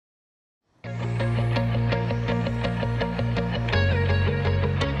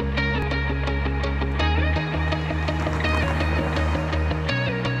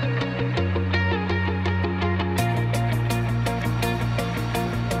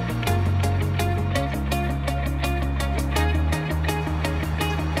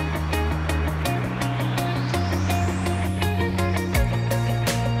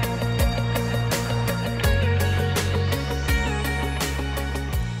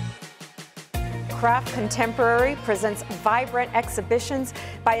Craft Contemporary presents vibrant exhibitions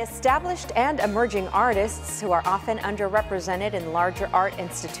by established and emerging artists who are often underrepresented in larger art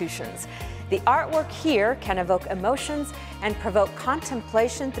institutions. The artwork here can evoke emotions and provoke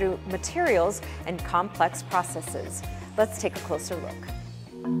contemplation through materials and complex processes. Let's take a closer look.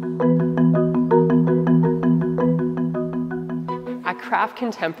 At Craft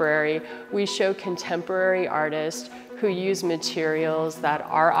Contemporary, we show contemporary artists who use materials that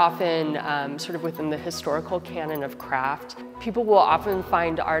are often sort of within the historical canon of craft. People will often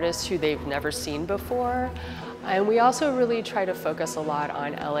find artists who they've never seen before. And we also really try to focus a lot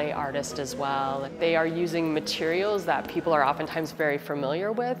on LA artists as well. They are using materials that people are oftentimes very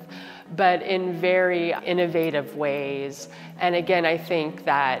familiar with, but in very innovative ways. And again, I think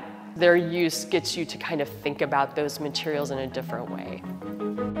that their use gets you to kind of think about those materials in a different way.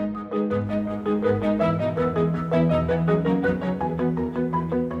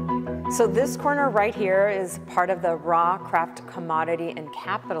 So this corner right here is part of the Raw Craft Commodity and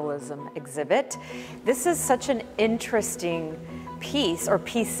Capitalism exhibit. This is such an interesting piece, or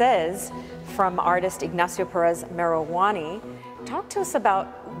pieces, from artist Ignacio Perez Merawani. Talk to us about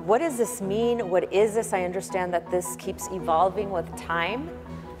what does this mean? What is this? I understand that this keeps evolving with time.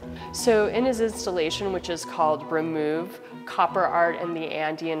 So in his installation, which is called Remove, Copper Art in the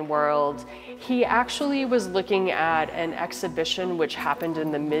Andean World, he actually was looking at an exhibition which happened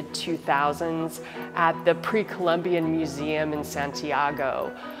in the mid-2000s at the Pre-Columbian Museum in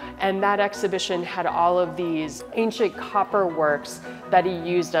Santiago. And that exhibition had all of these ancient copper works that he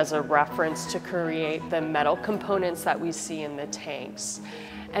used as a reference to create the metal components that we see in the tanks.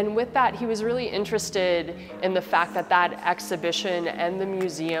 And with that, he was really interested in the fact that that exhibition and the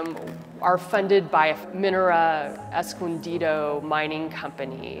museum are funded by Minera Escondido mining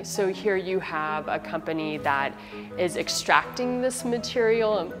company. So here you have a company that is extracting this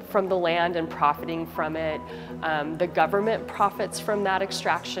material from the land and profiting from it. The government profits from that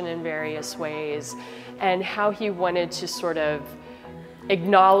extraction in various ways, and how he wanted to sort of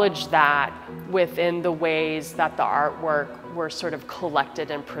acknowledge that within the ways that the artwork were sort of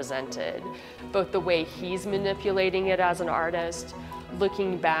collected and presented. Both the way he's manipulating it as an artist,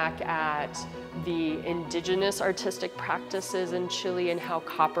 looking back at the indigenous artistic practices in Chile and how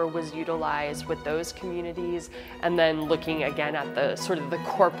copper was utilized with those communities, and then looking again at the sort of the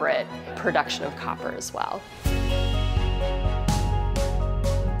corporate production of copper as well.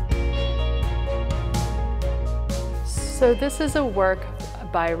 So this is a work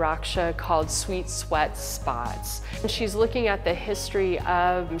by Raksha called Sweet Sweat Spots. And she's looking at the history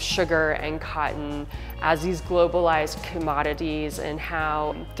of sugar and cotton as these globalized commodities, and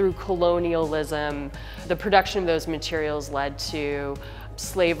how through colonialism, the production of those materials led to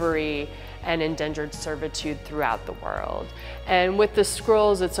slavery and indentured servitude throughout the world. And with the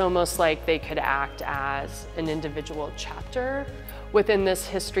scrolls, it's almost like they could act as an individual chapter within this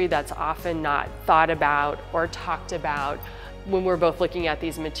history that's often not thought about or talked about when we're both looking at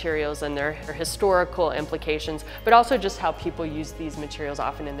these materials and their historical implications, but also just how people use these materials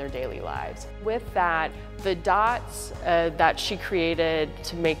often in their daily lives. With that, the dots that she created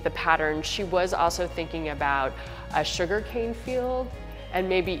to make the pattern, she was also thinking about a sugarcane field, and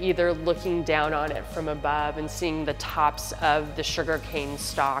maybe either looking down on it from above and seeing the tops of the sugarcane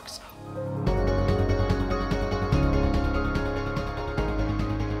stalks.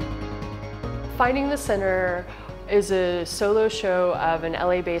 Finding the Center is a solo show of an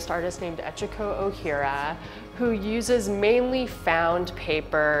LA-based artist named Echiko Ohira, who uses mainly found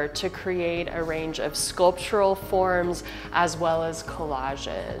paper to create a range of sculptural forms as well as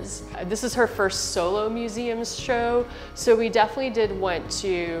collages. This is her first solo museums show, so we definitely did want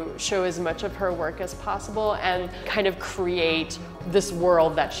to show as much of her work as possible and kind of create this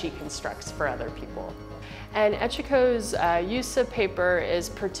world that she constructs for other people. And Echiko's use of paper is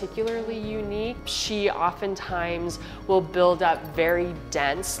particularly unique. She oftentimes will build up very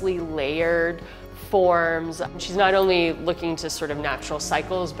densely layered forms. She's not only looking to sort of natural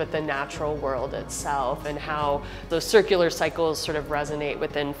cycles, but the natural world itself, and how those circular cycles sort of resonate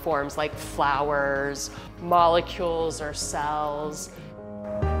within forms like flowers, molecules, or cells.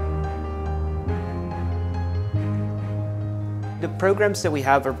 The programs that we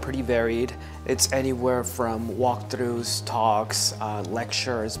have are pretty varied. It's anywhere from walkthroughs, talks,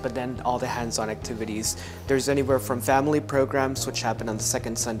 lectures, but then all the hands-on activities. There's anywhere from family programs, which happen on the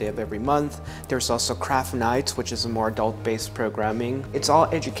second Sunday of every month. There's also craft nights, which is a more adult-based programming. It's all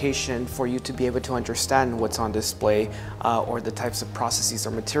education for you to be able to understand what's on display or the types of processes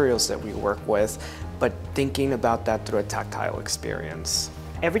or materials that we work with, but thinking about that through a tactile experience.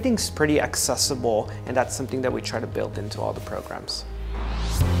 Everything's pretty accessible, and that's something that we try to build into all the programs.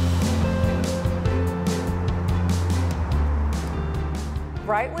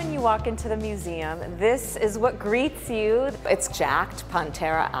 right when you walk into the museum, this is what greets you. It's jacked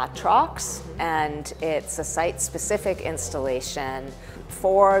Pantera atrox, and it's a site-specific installation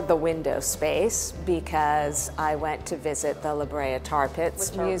for the window space because I went to visit the La Brea Tar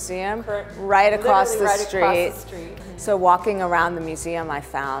Pits Museum right across the street. So walking around the museum, I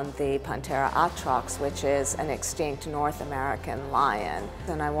found the Pantera atrox, which is an extinct North American lion.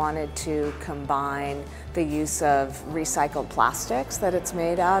 And I wanted to combine the use of recycled plastics that it's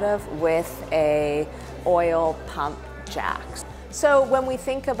made out of with a oil pump jack. So when we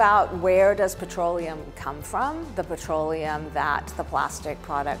think about where does petroleum come from, the petroleum that the plastic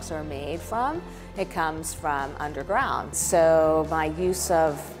products are made from, it comes from underground. So my use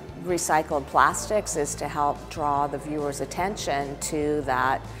of recycled plastics is to help draw the viewer's attention to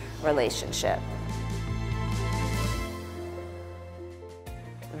that relationship.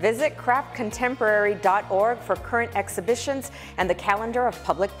 Visit craftcontemporary.org for current exhibitions and the calendar of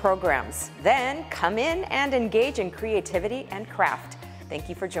public programs. Then come in and engage in creativity and craft. Thank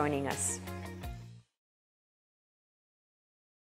you for joining us.